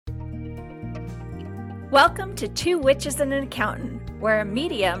Welcome to Two Witches and an Accountant, where a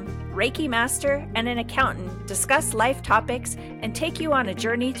medium, Reiki master, and an accountant discuss life topics and take you on a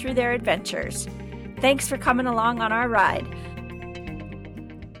journey through their adventures. Thanks for coming along on our ride.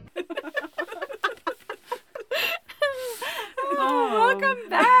 Welcome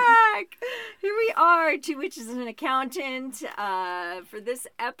back. Here we are, Two Witches and an Accountant. For this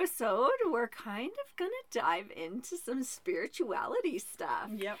episode, we're kind of going to dive into some spirituality stuff.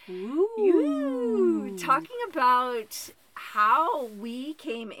 Yep. Ooh. Talking about how we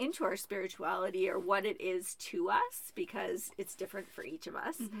came into our spirituality or what it is to us, because it's different for each of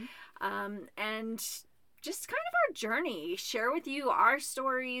us. And just kind of our journey, share with you our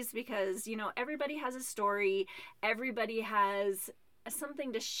stories, because, you know, everybody has a story, everybody has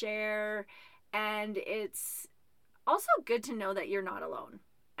something to share, and it's also good to know that you're not alone.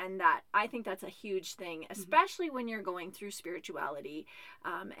 And that, I think that's a huge thing, especially when you're going through spirituality.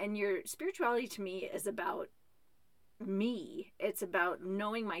 And your spirituality to me is about me. It's about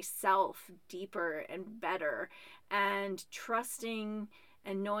knowing myself deeper and better, and trusting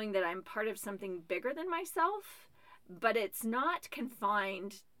and knowing that I'm part of something bigger than myself, but it's not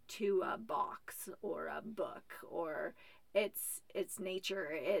confined to a box or a book, or it's nature.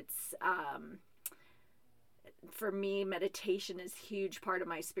 It's for me, meditation is a huge part of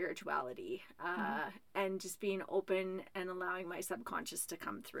my spirituality, and just being open and allowing my subconscious to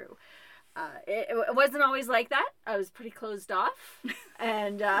come through. It wasn't always like that. I was pretty closed off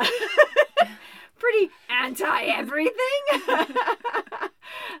and pretty anti everything.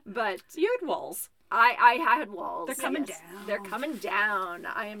 But You had walls. I had walls. They're coming down. They're coming down.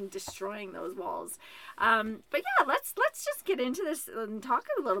 I am destroying those walls. But yeah, let's just get into this and talk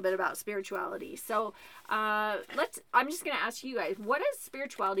a little bit about spirituality. So I'm just gonna ask you guys, what does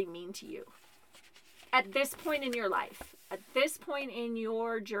spirituality mean to you at this point in your life? At this point in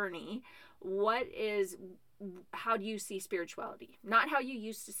your journey, how do you see spirituality? Not how you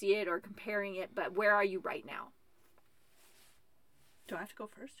used to see it or comparing it, but where are you right now? Do I have to go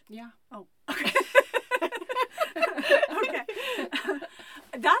first? Yeah. Oh. Okay. Okay.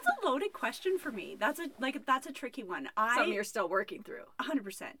 That's a loaded question for me. That's a tricky one. Something you're still working through.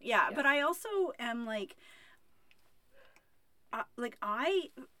 100%. Yeah. But I also am I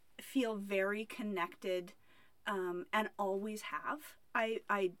feel very connected, and always have.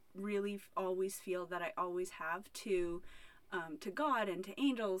 I really always feel that I always have to God and to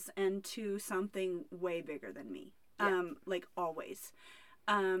angels and to something way bigger than me. Always.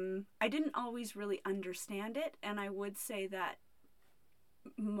 I didn't always really understand it, and I would say that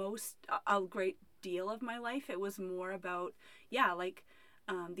a great deal of my life, it was more about,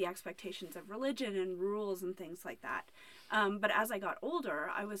 the expectations of religion and rules and things like that. But as I got older,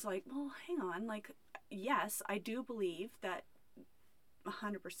 I was like, well, hang on, yes, I do believe that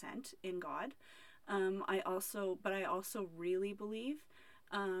 100% in God. I also really believe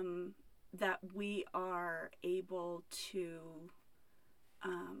that we are able to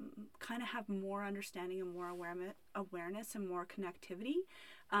kind of have more understanding and more awareness and more connectivity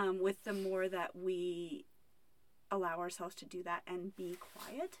with the more that we allow ourselves to do that and be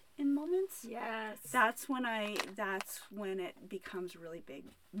quiet in moments. Yes. That's when it becomes really big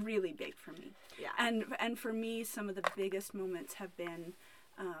for me. Yeah. And for me, some of the biggest moments have been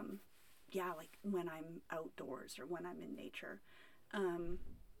when I'm outdoors or when I'm in nature.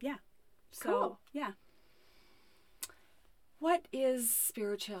 So, cool. Yeah. What is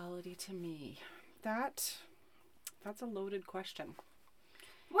spirituality to me? That's a loaded question.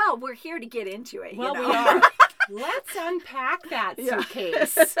 Well, we're here to get into it. Well, you know? we are. Let's unpack that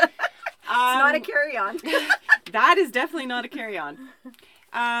suitcase. It's not a carry-on. That is definitely not a carry-on.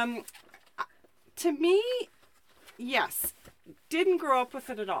 To me, yes, didn't grow up with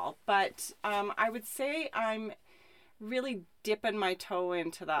it at all, but I would say I'm really dipping my toe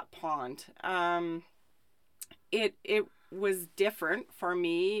into that pond. It was different for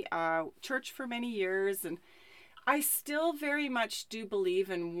me, church for many years, and I still very much do believe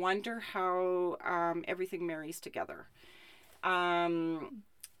and wonder how everything marries together.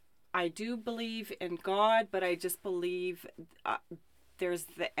 I do believe in God, but I just believe there's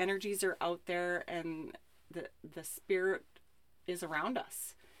the energies are out there, and the spirit is around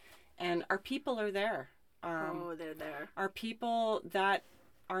us, and our people are there. They're there. Our people that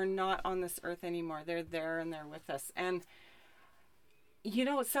are not on this earth anymore, they're there and they're with us. And you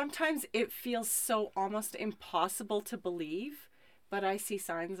know, sometimes it feels so almost impossible to believe, but I see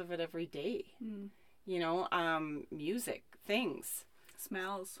signs of it every day. You know, music, things,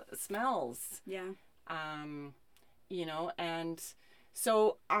 Smells. Yeah. You know, and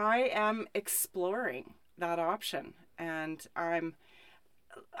so I am exploring that option, and I'm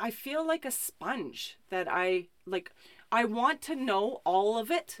I feel like a sponge that I want to know all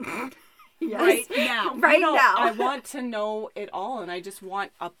of it. Yes. Right now. Right now. I want to know it all, and I just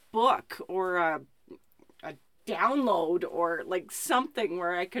want a book or a download or like something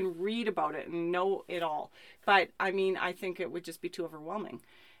where I can read about it and know it all. But I mean, I think it would just be too overwhelming.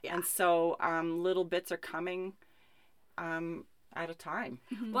 Yeah. And so little bits are coming at a time.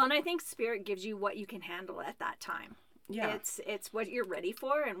 Well, and I think spirit gives you what you can handle at that time. Yeah. It's what you're ready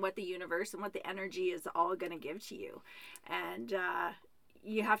for and what the universe and what the energy is all going to give to you. And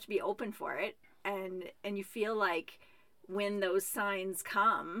you have to be open for it. And you feel like when those signs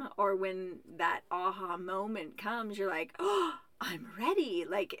come or when that aha moment comes, you're like, oh, I'm ready.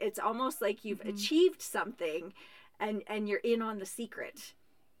 Like, it's almost like you've achieved something and you're in on the secret.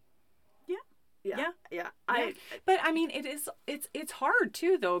 Yeah. But I mean, it's hard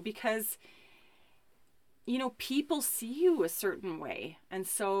too, though, because you know, people see you a certain way, and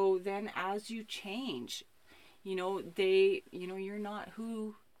so then as you change, you know, you're not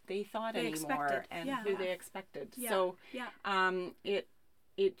who they thought anymore expected. and Yeah. who they expected. Yeah. So Yeah.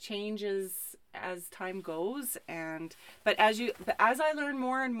 it changes as time goes, but as I learn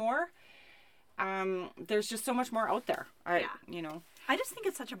more and more, there's just so much more out there. You know, I just think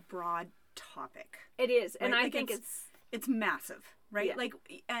it's such a broad topic. It is. And Right? I Like, think it's massive, right? Yeah. Like,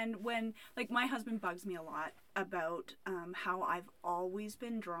 and when, like, my husband bugs me a lot about how I've always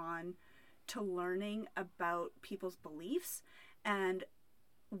been drawn to learning about people's beliefs and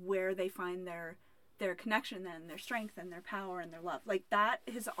where they find their connection and their strength and their power and their love. Like, that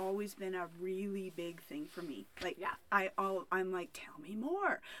has always been a really big thing for me. Like, Yeah. I'm like, tell me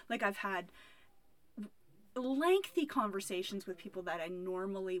more. Like, I've had lengthy conversations with people that I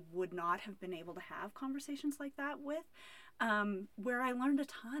normally would not have been able to have conversations like that with, where I learned a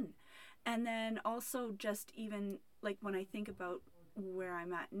ton. And then also just even like when I think about where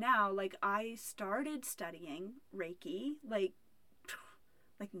I'm at now, like I started studying Reiki like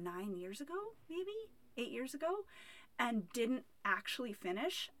 9 years ago, maybe 8 years ago, and didn't actually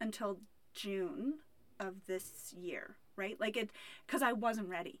finish until June of this year, right? Like because I wasn't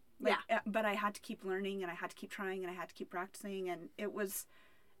ready. But I had to keep learning and I had to keep trying and I had to keep practicing,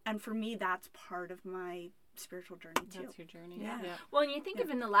 and for me, that's part of my spiritual journey too. that's your journey. Yeah. well, and you think of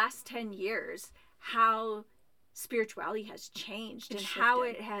in the last 10 years how spirituality has changed and how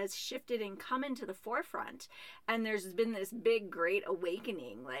it has shifted and come into the forefront. And there's been this big, great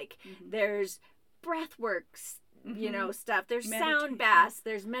awakening. Like there's breath works, you know, stuff. There's sound baths.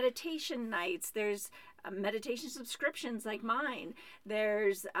 There's meditation nights. There's meditation subscriptions like mine.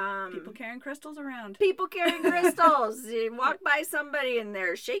 There's People carrying crystals around. people carrying crystals. You walk by somebody and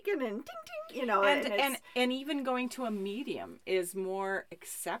they're shaking and ting ting, you know. And even going to a medium is more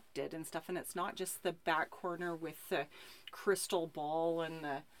accepted and stuff, and it's not just the back corner with the crystal ball and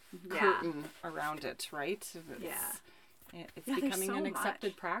the curtain around it, right? It's becoming so an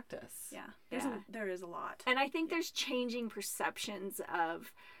accepted much. practice. Yeah. There is a lot. And I think there's changing perceptions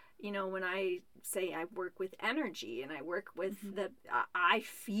of, you know, when I say I work with energy and I work with I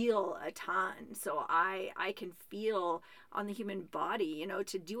feel a ton. So I can feel on the human body, you know,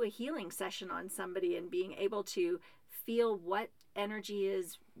 to do a healing session on somebody and being able to feel what energy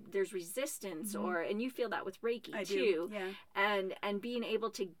is, there's resistance and you feel that with Reiki I too. do. Yeah. And being able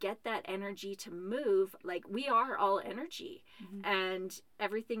to get that energy to move, like we are all energy and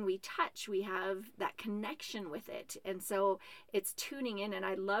everything we touch, we have that connection with it. And so it's tuning in. And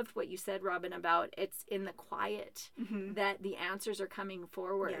I loved what you said, Robin, about it's in the quiet that the answers are coming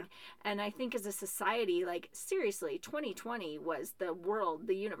forward. Yeah. And I think as a society, like seriously, 2020 was the world,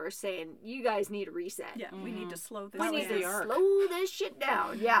 the universe saying, you guys need a reset. Yeah. We need to slow this We down. need to slow this shit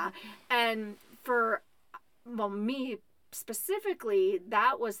down. Yeah. And for, me specifically,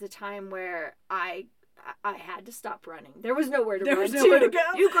 that was the time where I had to stop running. There was nowhere to run was nowhere to go.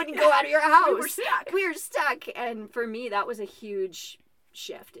 You couldn't go out of your house. We were stuck. We were stuck. And for me, that was a huge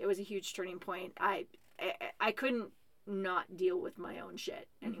shift. It was a huge turning point. I couldn't not deal with my own shit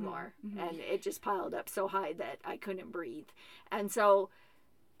anymore. And it just piled up so high that I couldn't breathe. And so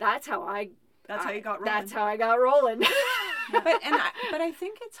that's how you got rolling. That's how I got rolling. But I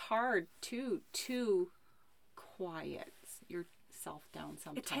think it's hard to quiet yourself down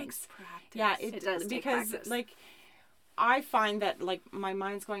sometimes. It takes practice. Yeah, it does take because practice. like I find that like my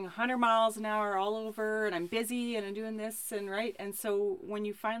mind's going 100 miles an hour all over, and I'm busy and I'm doing this and right, and so when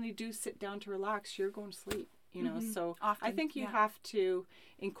you finally do sit down to relax, you're going to sleep. You know, so Often, I think you have to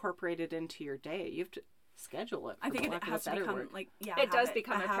incorporate it into your day. You have to schedule it. I think it has to become word. like it does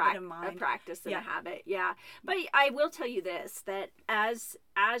become a practice and a habit. Yeah. But I will tell you this, that as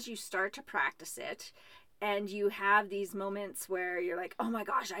you start to practice it, and you have these moments where you're like, oh my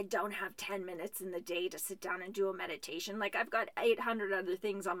gosh, I don't have 10 minutes in the day to sit down and do a meditation. Like, I've got 800 other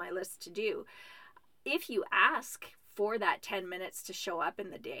things on my list to do. If you ask for that 10 minutes to show up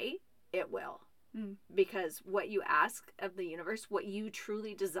in the day, it will. Because what you ask of the universe, what you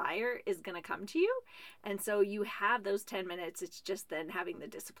truly desire, is going to come to you. And so you have those 10 minutes. It's just then having the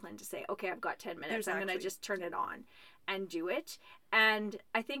discipline to say, okay, I've got 10 minutes. I'm going to just turn it on and do it. And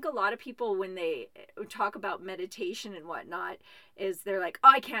I think a lot of people, when they talk about meditation and whatnot, is they're like,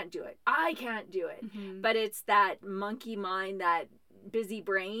 oh, I can't do it. I can't do it. But it's that monkey mind, that busy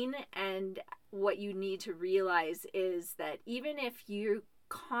brain. And what you need to realize is that even if you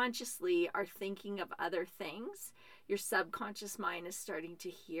consciously are thinking of other things, your subconscious mind is starting to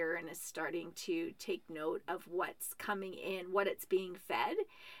hear and is starting to take note of what's coming in, what it's being fed.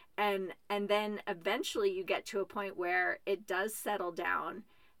 And then eventually you get to a point where it does settle down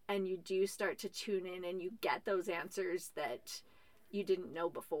and you do start to tune in and you get those answers that you didn't know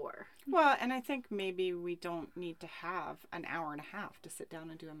before. Well, and I think maybe we don't need to have an hour and a half to sit down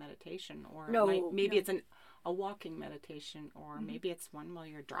and do a meditation, or maybe it's a walking meditation, or maybe it's one while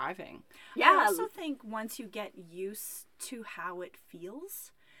you're driving. Yeah. I also think once you get used to how it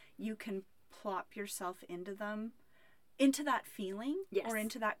feels, you can plop yourself into that feeling, or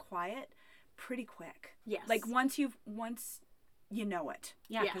into that quiet pretty quick. Yes. Like once you know it.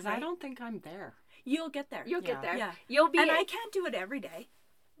 Yeah, because I don't think I'm there. You'll get there. You'll get there. Yeah. You'll be. And I can't do it every day.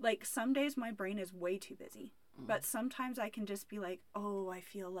 Like some days my brain is way too busy. But sometimes I can just be like, oh, I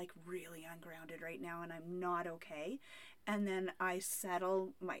feel like really ungrounded right now and I'm not okay. And then I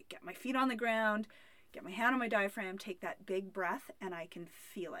settle, get my feet on the ground, get my hand on my diaphragm, take that big breath, and I can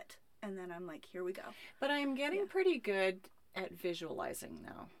feel it. And then I'm like, here we go. But I'm getting pretty good at visualizing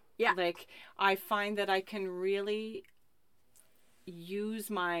now. Yeah. Like, I find that I can really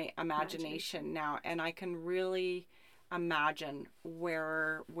use my imagination now, and I can really imagine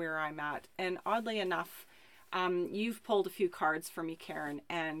where I'm at. And oddly enough, you've pulled a few cards for me, Karen,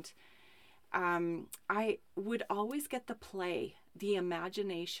 and I would always get the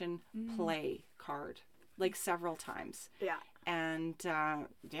imagination play card, like several times. Yeah. And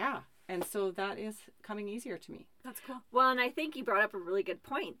and so that is coming easier to me. That's cool. Well, and I think you brought up a really good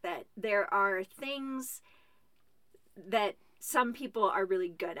point, that there are things that some people are really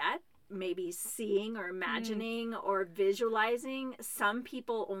good at, maybe seeing or imagining or visualizing. Some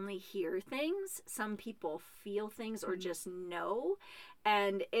people only hear things. Some people feel things or just know.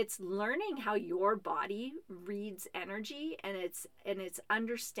 And it's learning how your body reads energy, and it's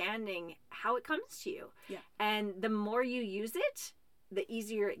understanding how it comes to you. Yeah. And the more you use it, the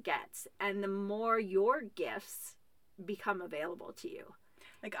easier it gets, and the more your gifts become available to you.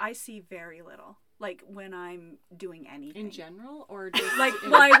 Like I see very little. Like when I'm doing anything. In general, or just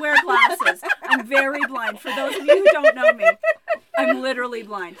well, I wear glasses. I'm very blind. For those of you who don't know me, I'm literally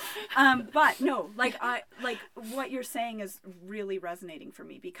blind. But no, like what you're saying is really resonating for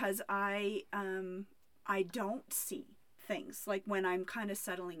me, because I don't see things. Like when I'm kind of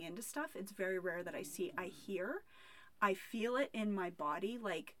settling into stuff, it's very rare that I see. I hear, I feel it in my body,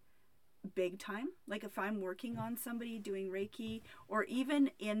 like big time. Like if I'm working on somebody, doing Reiki, or even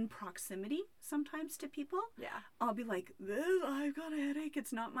in proximity sometimes to people, I'll be like, I've got a headache.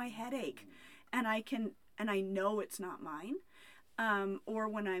 It's not my headache. And I know it's not mine. Or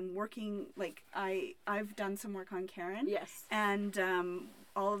when I'm working, like I've done some work on Karen. Yes. And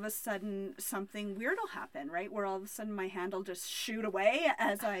all of a sudden something weird will happen, right? Where all of a sudden my hand will just shoot away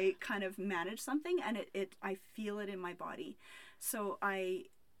as I kind of manage something, and I feel it in my body. So I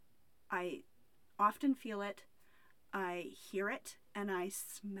often feel it, I hear it, and I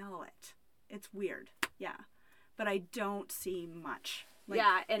smell it. It's weird. Yeah. But I don't see much. Like,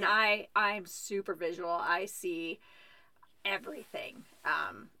 I'm super visual. I see everything.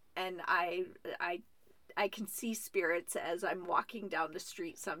 And I can see spirits as I'm walking down the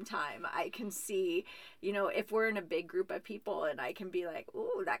street sometime. I can see, if we're in a big group of people, and I can be like,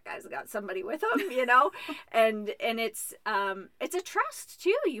 ooh, that guy's got somebody with him, and it's a trust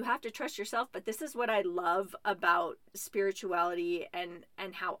too. You have to trust yourself. But this is what I love about spirituality and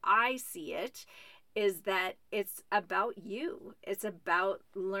how I see it, is that it's about you. It's about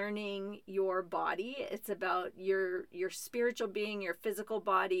learning your body. It's about your spiritual being, your physical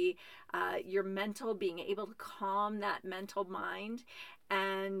body, your mental, being able to calm that mental mind.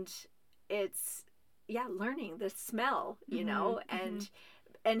 And it's, learning the smell,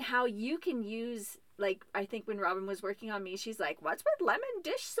 and how you can use, like, I think when Robin was working on me, she's like, what's with lemon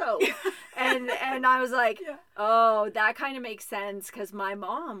dish soap? and I was like, oh, that kind of makes sense, because my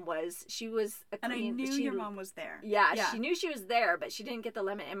mom she was a clean, and I knew your mom was there. Yeah, she knew she was there, but she didn't get the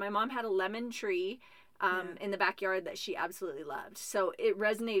lemon. And my mom had a lemon tree in the backyard that she absolutely loved. So it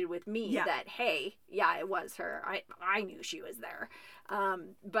resonated with me that, hey, yeah, it was her. I knew she was there.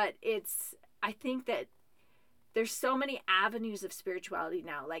 But I think that there's so many avenues of spirituality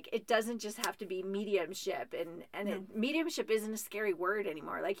now. Like, it doesn't just have to be mediumship, and mediumship isn't a scary word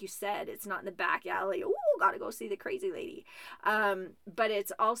anymore. Like you said, it's not in the back alley. Oh, gotta go see the crazy lady. But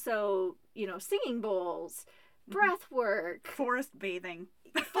it's also, singing bowls, breath work, forest bathing.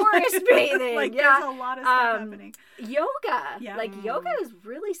 Like, there's a lot of stuff happening. Yoga. Yoga is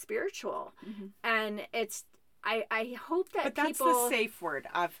really spiritual. And it's, I hope that But that's the safe word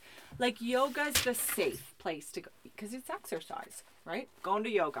of, like, yoga's the safe place to go because it's exercise, right? Going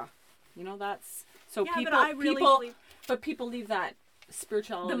to yoga, that's so people. But I really believe, but people leave that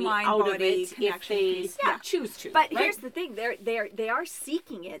spirituality, the mind, out body, of it if they choose to. But right? here's the thing: they are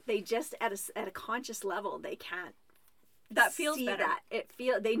seeking it. They just at a conscious level they can't. That feels see better.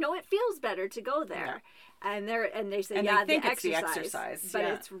 They know it feels better to go there. And they say, and yeah, they think the it's exercise, but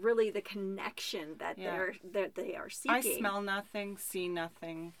it's they are connection that they are seeking. I smell nothing, see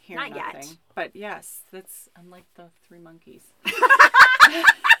nothing, hear Not nothing. Yet. But yes, I'm like the three monkeys.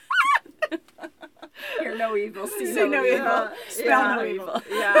 Hear no evil, see no no evil, smell no evil.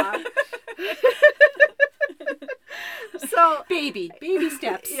 Yeah. So baby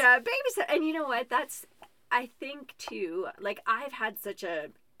steps. Yeah, baby steps. And you know what? I think too, like, I've had such a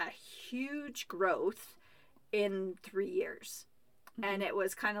huge growth in 3 years. And it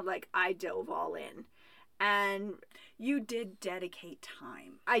was kind of like I dove all in. And you did dedicate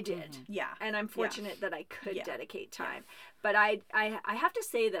time. I did. Yeah. And I'm fortunate that I could dedicate time. But I have to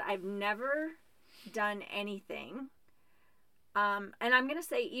say that I've never done anything. And I'm going to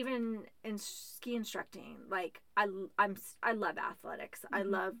say even in ski instructing, like, I love athletics. I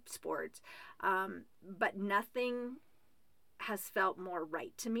love sports. But nothing has felt more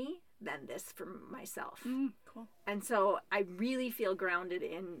right to me than this for myself. Cool. And so I really feel grounded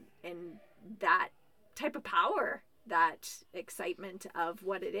in that type of power, that excitement of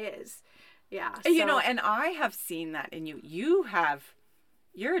what it is. Yeah. So, and I have seen that in you.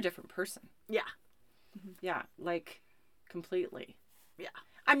 You're a different person. Yeah. Yeah, like, completely. Yeah.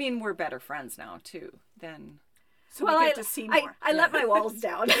 I mean, we're better friends now too than. So we get to see more. I let my walls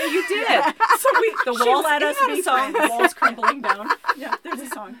down. You did. So the walls. let us be song, friends. the walls crumbling down. Yeah, there's a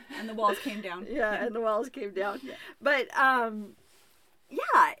song, and the walls came down. Yeah, and the walls came down. Yeah. But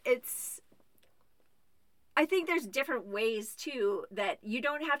I think there's different ways too that you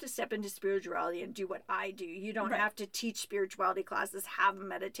don't have to step into spirituality and do what I do. You don't have to teach spirituality classes, have a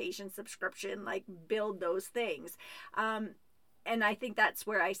meditation subscription, like, build those things. And I think that's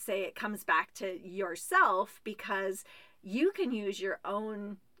where I say it comes back to yourself, because you can use your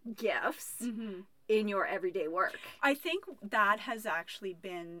own gifts in your everyday work. I think that has actually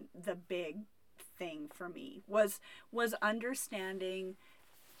been the big thing for me, was understanding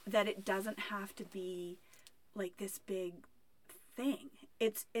that it doesn't have to be like this big thing.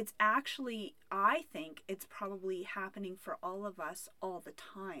 It's actually, I think it's probably happening for all of us all the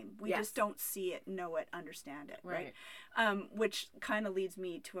time. We just don't see it, know it, understand it, right? Which kind of leads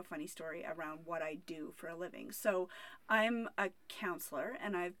me to a funny story around what I do for a living. So I'm a counselor,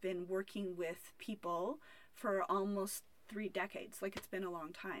 and I've been working with people for almost 3 decades. Like, it's been a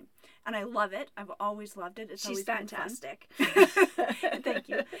long time, and I love it. I've always loved it. It's She's fantastic. Thank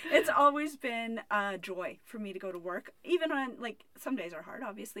you. It's always been a joy for me to go to work, even on, like, some days are hard,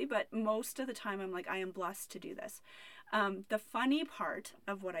 obviously, but most of the time I'm like, I am blessed to do this. The funny part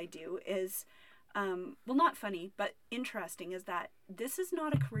of what I do is, well, not funny, but interesting, is that this is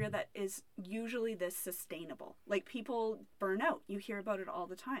not a career that is usually this sustainable. Like, people burn out. You hear about it all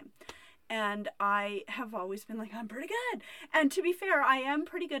the time. And I have always been like, I'm pretty good. And to be fair, I am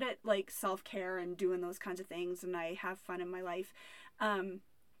pretty good at, like, self-care and doing those kinds of things. And I have fun in my life.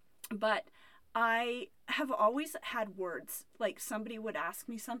 But I have always had words. Like, somebody would ask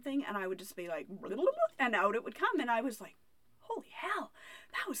me something and I would just be like, and out it would come. And I was like, holy hell,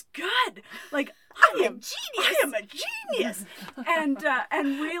 that was good. Like, I am a genius. And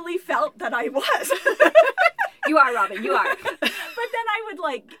really felt that I was. You are, Robin, you are. But then I would,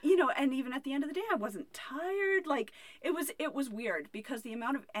 like, and even at the end of the day, I wasn't tired. Like, it was weird, because the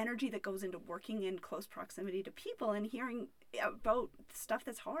amount of energy that goes into working in close proximity to people and hearing about stuff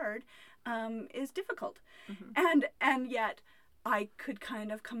that's hard is difficult. And yet I could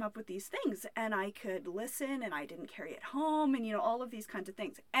kind of come up with these things, and I could listen, and I didn't carry it home, and, all of these kinds of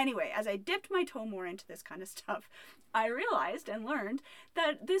things. Anyway, as I dipped my toe more into this kind of stuff, I realized and learned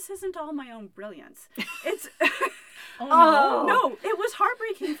that this isn't all my own brilliance. It's... No, it was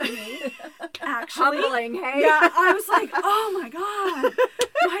heartbreaking for me, actually. Humbling, hey? Yeah, I was like, oh my God,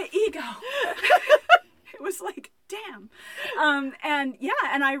 my ego. was like, damn.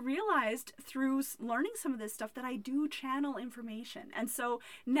 And I realized through learning some of this stuff that I do channel information. And so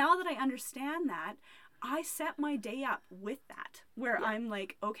now that I understand that, I set my day up with that, where I'm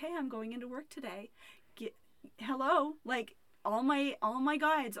like, okay, I'm going into work today. Hello, like all my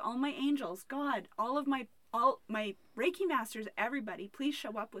guides, all my angels, God, all my Reiki masters, everybody, please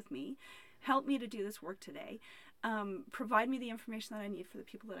show up with me. Help me to do this work today. Provide me the information that I need for the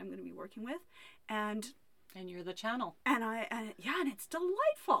people that I'm going to be working with. And you're the channel. And it's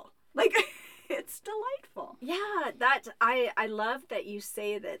delightful. Like, it's delightful. Yeah, I love that you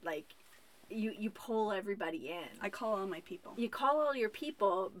say that, like, you pull everybody in. I call all my people. You call all your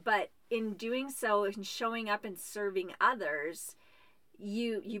people, but in doing so and showing up and serving others,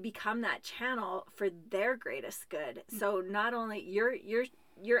 you become that channel for their greatest good. So not only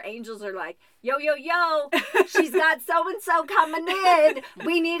your angels are like, yo, she's got so-and-so coming in.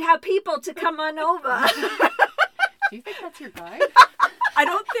 We need to have people to come on over. Do you think that's your guide? I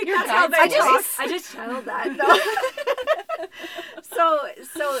don't think that's how they talk. I just channeled that. No. So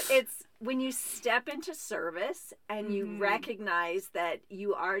it's when you step into service and you recognize that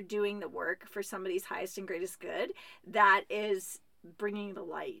you are doing the work for somebody's highest and greatest good, that is bringing the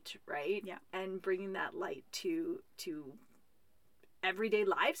light, right? Yeah. And bringing that light to everyday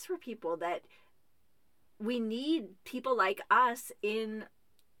lives for people, that we need people like us in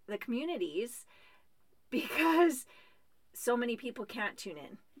the communities because so many people can't tune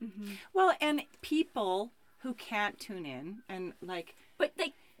in. Mm-hmm. Well, and people who can't tune in and like, but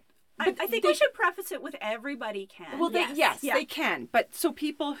I think we should preface it with everybody can. Well, they can. But so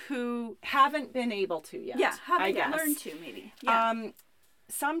people who haven't been able to yet. Yeah, haven't learned to maybe. Yeah.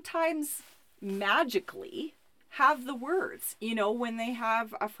 Sometimes magically have the words, when they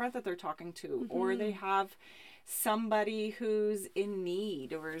have a friend that they're talking to, or they have somebody who's in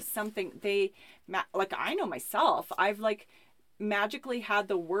need or something. Like, I know myself, I've like magically had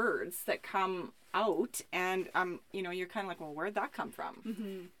the words that come out, and you're kind of like, well, where'd that come from?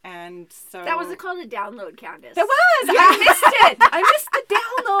 Mm-hmm. And so that was called a download, Candace. That was. Yeah. I missed it. I missed the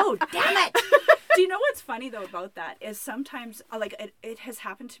download. Damn it. Do you know what's funny though about that is sometimes, like, it has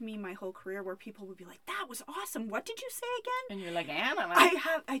happened to me my whole career where people would be like, that was awesome, what did you say again? And you're like, Anna,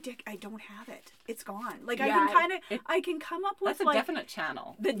 I don't have it, it's gone. Like, I can come up with, that's like, a definite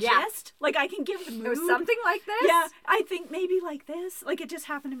channel, the gist, like I can give the mood. It was something like this. Yeah, I think maybe like this. Like, it just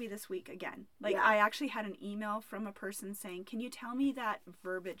happened to me this week again. Like, I actually had an email from a person saying, can you tell me that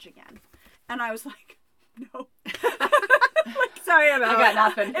verbiage again? And I was like, no. Like, sorry about I got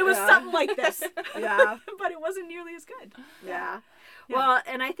nothing. It was something like this. Yeah. But it wasn't nearly as good. Yeah. Well,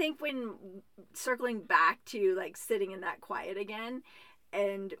 and I think when circling back to like sitting in that quiet again,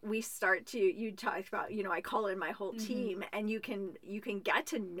 and we start to, you talked about, I call in my whole team, and you can get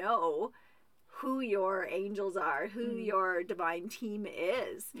to know who your angels are, who your divine team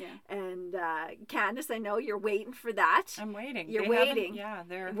is. Yeah. And Candace, I know you're waiting for that. I'm waiting. You're waiting. Yeah,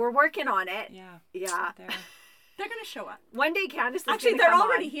 we're working on it. Yeah. Yeah. They're going to show up. One day Candace is actually, they're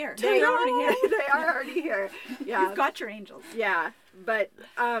already here. They're already here. They are already here. Yeah. You've got your angels. Yeah. But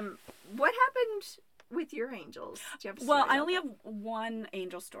what happened with your angels? Do you have a story I only have one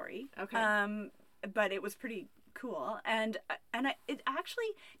angel story. Okay. But it was pretty cool, and it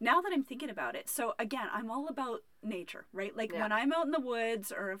actually, now that I'm thinking about it, so again, I'm all about nature, right? Like, when I'm out in the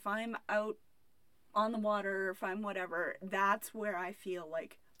woods, or if I'm out on the water, or if I'm whatever, that's where I feel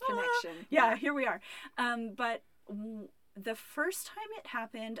like connection. Here we are. But the first time it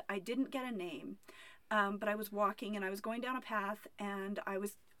happened, I didn't get a name, but I was walking and I was going down a path, and I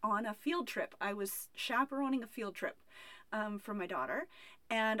was on a field trip. I was chaperoning a field trip for my daughter,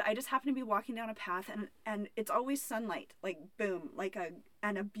 and I just happened to be walking down a path, and it's always sunlight, like boom, like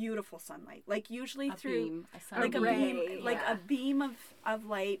a beautiful sunlight, like usually a beam of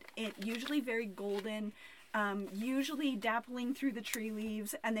light, it usually very golden, usually dappling through the tree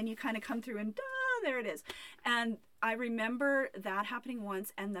leaves, and then you kind of come through and there it is. And I remember that happening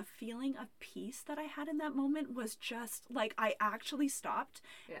once, and the feeling of peace that I had in that moment was just like, I actually stopped,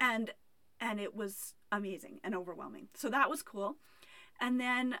 and it was amazing and overwhelming. So that was cool. And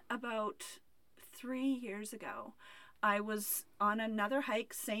then about 3 years ago, I was on another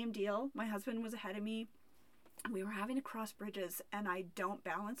hike, same deal. My husband was ahead of me. We were having to cross bridges, and I don't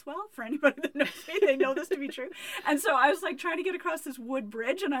balance well. For anybody that knows me, they know this to be true. And so I was like trying to get across this wood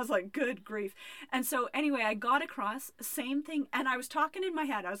bridge, and I was like, good grief. And so anyway, I got across, same thing. And I was talking in my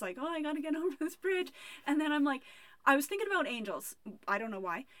head. I was like, I got to get over this bridge. And then I'm like, I was thinking about angels. I don't know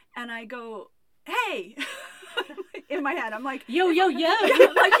why. And I go, hey, in my head, I'm like, yo. I'm like,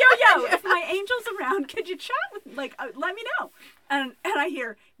 yo, if my angel's around, could you chat with, like, let me know. And I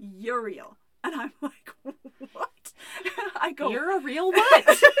hear Uriel. And I'm like, what? I go, You're a real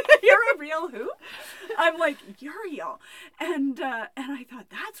what? you're a real who? I'm like, Uriel. And I thought,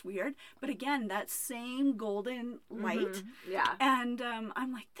 that's weird. But again, that same golden light. Yeah. And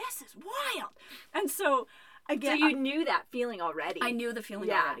I'm like, this is wild. And so, So again, you knew that feeling already. I knew the feeling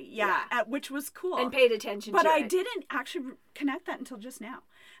Yeah, already. Yeah. Which was cool. and paid attention But to I it. didn't actually connect that until just now.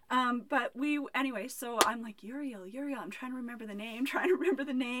 But anyway, so I'm like, Uriel, I'm trying to remember the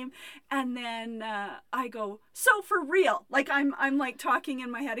name. And then I go, so for real, like I'm like talking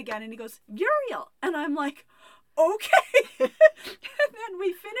in my head again, and he goes, Uriel. And I'm like, okay. And then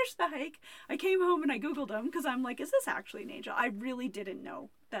we finished the hike. I came home and I Googled him because I'm like, is this actually an angel? I really didn't know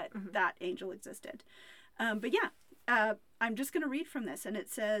that that angel existed. But yeah, I'm just going to read from this. And it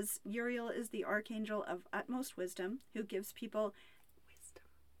says, Uriel is the archangel of utmost wisdom who gives people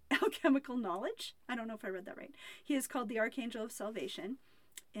alchemical knowledge. I don't know if I read that right. He is called the archangel of salvation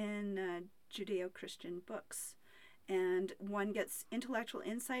in Judeo-Christian books. And one gets intellectual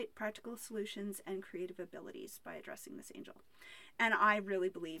insight, practical solutions, and creative abilities by addressing this angel. And I really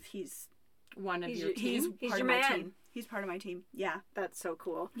believe he's One of He's your your- team. He's part your of my man. team. He's part of my team. Yeah. That's so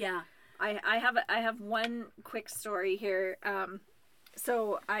cool. Yeah. I have one quick story here.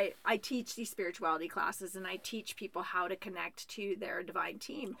 So I teach these spirituality classes, and I teach people how to connect to their divine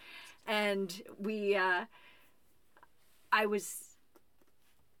team. And I was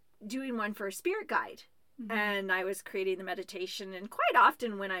doing one for a spirit guide, and I was creating the meditation. And quite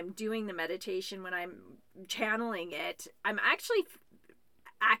often when I'm doing the meditation, when I'm channeling it, I'm actually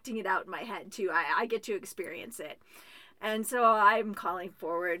acting it out in my head too. I get to experience it. And so I'm calling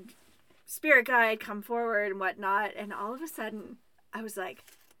forward, spirit guide, come forward and whatnot. And all of a sudden I was like,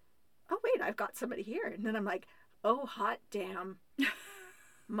 oh wait, I've got somebody here. And then I'm like, oh hot damn.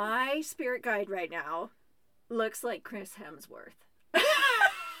 My spirit guide right now looks like Chris Hemsworth.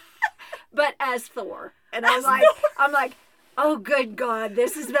 But as Thor. And I'm like, oh good God,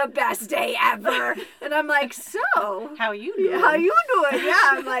 this is the best day ever. And I'm like, so How you doing? how you doing? Yeah,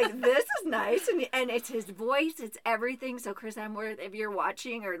 I'm like, this is nice, and it's his voice, it's everything. So Chris Hemsworth, if you're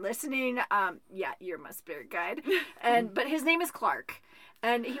watching or listening, yeah, you're my spirit guide. But his name is Clark,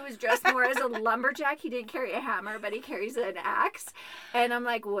 and he was dressed more as a lumberjack. He didn't carry a hammer, but he carries an axe. And I'm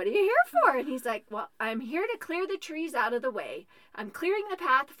like, what are you here for? And he's like, well, I'm here to clear the trees out of the way. I'm clearing the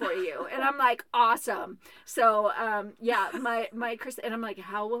path for you. And I'm like, awesome. So yeah, my Chris, and I'm like,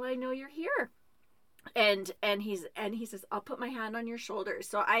 how will I know you're here? And he says, I'll put my hand on your shoulder.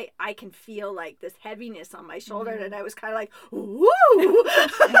 So I can feel like this heaviness on my shoulder. And I was kind of like, woo.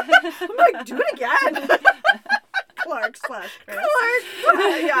 I'm like, do it again. Clark / Chris.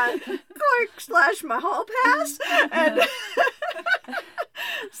 Clark, yeah, Clark / my hall pass. And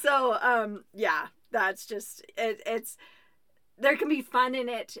so yeah, that's just it's there can be fun in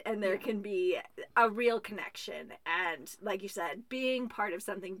it, and there can be a real connection, and like you said, being part of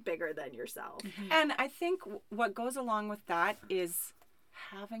something bigger than yourself. And I think what goes along with that is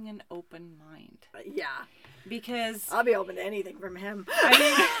having an open mind. Yeah, Because I'll be open to anything from him.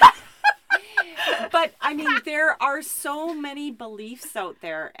 I mean, there are so many beliefs out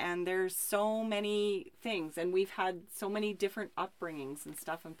there, and there's so many things, and we've had so many different upbringings and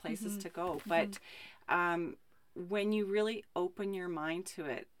stuff and places to go. But when you really open your mind to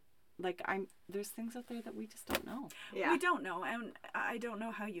it, like there's things out there that we just don't know. Yeah, We don't know, and I don't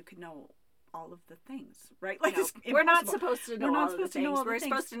know how you could know all of the things, right? Like no, it's we're not impossible. supposed to know We're not all of the supposed to know things. all the We're things.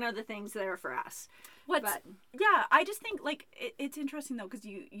 supposed to know the things that are for us. But Yeah, I just think like it's interesting though, because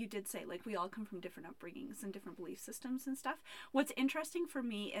you did say like we all come from different upbringings and different belief systems and stuff. What's interesting for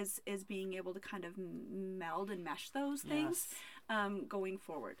me is being able to kind of meld and mesh those things going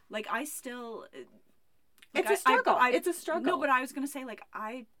forward. Like I still It's a struggle. It's a struggle. No, but I was gonna say like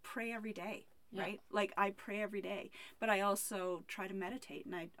I pray every day. Yeah. Right? Like I pray every day, but I also try to meditate,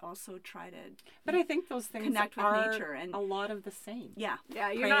 and I also try to But I think those things connect with are nature and a lot of the same. yeah.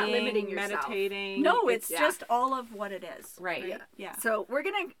 you're not limiting yourself. Meditating. No, it's yeah. just all of what it is. Right. Yeah. Yeah. So we're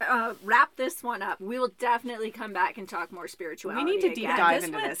gonna wrap this one up. We will definitely come back and talk more spirituality. We need to deep again. dive This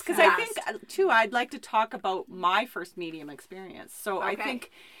into one- this because yes. I think too I'd like to talk about my first medium experience. So I Okay.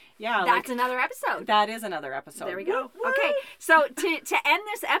 think, yeah, That's another episode. that is another episode. There we go. Okay, so to end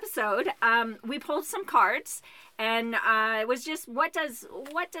this episode, we pulled some cards, and it was just what does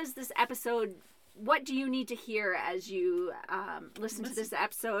this episode? What do you need to hear as you listen to this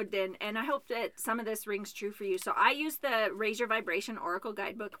episode? And I hope that some of this rings true for you. So I used the Raise Your Vibration Oracle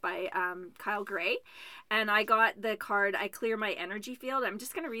Guidebook by Kyle Gray, and I got the card, I Clear My Energy Field. I'm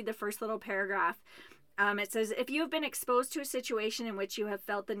just going to read the first little paragraph. It says, if you have been exposed to a situation in which you have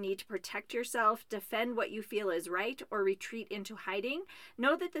felt the need to protect yourself, defend what you feel is right, or retreat into hiding,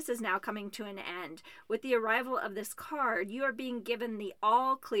 know that this is now coming to an end. With the arrival of this card, you are being given the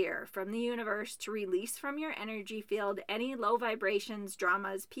all clear from the universe to release from your energy field any low vibrations,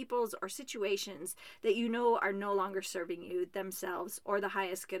 dramas, peoples, or situations that you know are no longer serving you, themselves, or the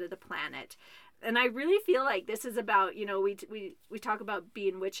highest good of the planet. And I really feel like this is about, you know, we talk about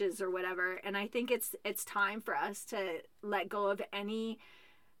being witches or whatever, and I think it's time for us to let go of any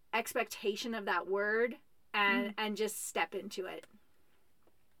expectation of that word and just step into it.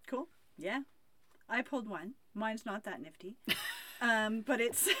 Cool. Yeah. I pulled one. Mine's not that nifty. But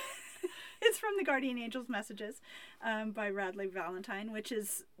it's it's from the Guardian Angels Messages by Radley Valentine, which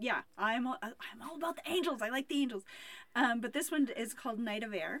is, yeah, I'm all about the angels. I like the angels. But this one is called Knight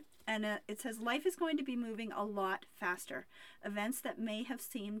of Air. And it says, life is going to be moving a lot faster. Events that may have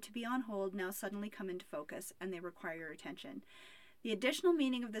seemed to be on hold now suddenly come into focus, and they require your attention. The additional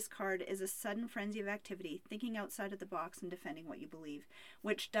meaning of this card is a sudden frenzy of activity, thinking outside of the box and defending what you believe,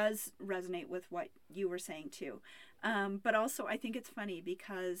 which does resonate with what you were saying too. But also, I think it's funny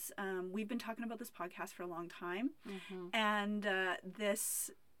because we've been talking about this podcast for a long time, and this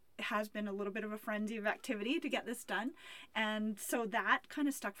has been a little bit of a frenzy of activity to get this done, and so that kind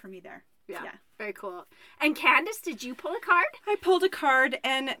of stuck for me there. Yeah, very cool. And Candace, did you pull a card? I pulled a card,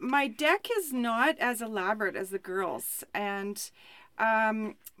 and my deck is not as elaborate as the girls, and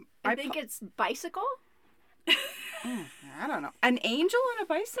I think it's bicycle. I don't know. An angel on a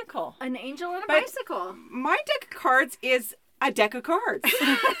bicycle. An angel on a bicycle. My deck of cards is a deck of cards.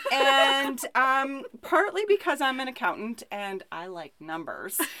 And partly because I'm an accountant and I like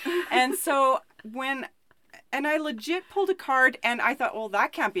numbers. And so I legit pulled a card and I thought, well,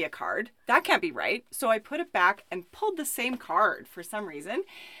 that can't be a card. That can't be right. So I put it back and pulled the same card for some reason.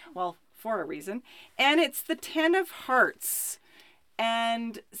 Well, for a reason. And it's the 10 of Hearts.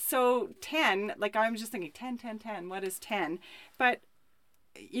 And so 10, like I'm just thinking 10, 10, 10. What is 10? But,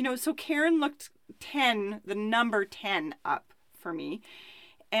 you know, so Karen looked 10, the number 10 up for me.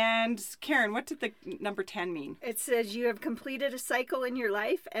 And Karen, what did the number 10 mean? It says you have completed a cycle in your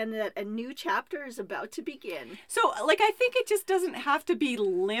life and that a new chapter is about to begin. So, like, I think it just doesn't have to be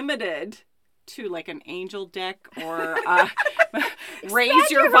limited to like an angel deck or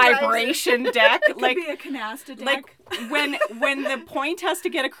raise your vibration deck. It could be a canasta deck. Like when the point has to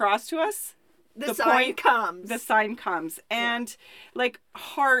get across to us, the sign comes. The sign comes. And like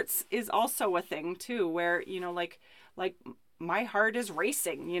hearts is also a thing too, where, you know, like my heart is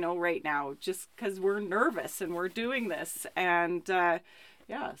racing, you know, right now, just because we're nervous and we're doing this. And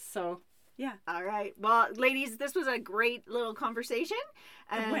yeah. All right. Well, ladies, this was a great little conversation.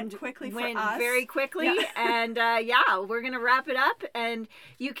 And it went quickly for us. Very quickly. Yeah. And we're going to wrap it up. And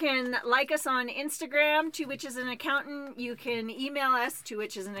you can like us on Instagram, 2 Witches and Accountant. You can email us,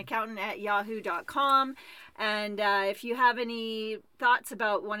 2witchesandanaccountant@yahoo.com. And if you have any thoughts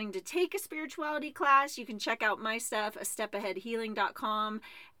about wanting to take a spirituality class, you can check out my stuff, astepaheadhealing.com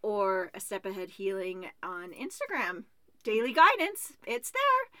or astepaheadhealing on Instagram. Daily guidance. It's there.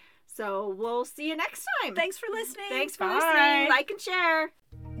 So we'll see you next time. Thanks for listening. Listening. Like and share.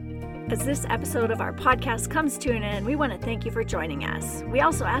 As this episode of our podcast comes to an end, we want to thank you for joining us. We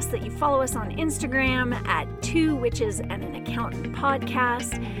also ask that you follow us on Instagram at 2 Witches and an Accountant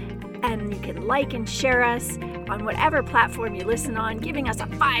podcast. And you can like and share us on whatever platform you listen on, giving us a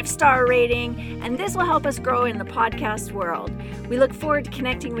 5-star rating. And this will help us grow in the podcast world. We look forward to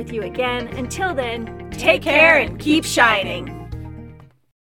connecting with you again. Until then, take care and keep shining.